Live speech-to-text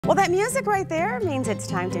Well, that music right there means it's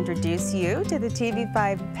time to introduce you to the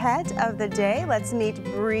TV5 pet of the day. Let's meet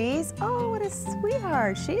Breeze. Oh, what a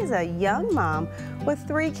sweetheart. She is a young mom with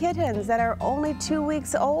 3 kittens that are only 2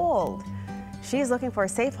 weeks old. She's looking for a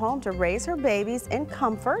safe home to raise her babies in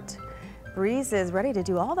comfort. Breeze is ready to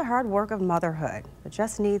do all the hard work of motherhood, but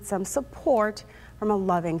just needs some support from a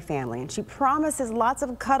loving family. And she promises lots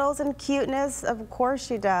of cuddles and cuteness. Of course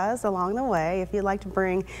she does, along the way. If you'd like to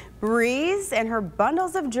bring Breeze and her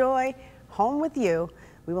bundles of joy home with you,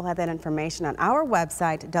 we will have that information on our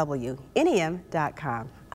website, WNEM.com.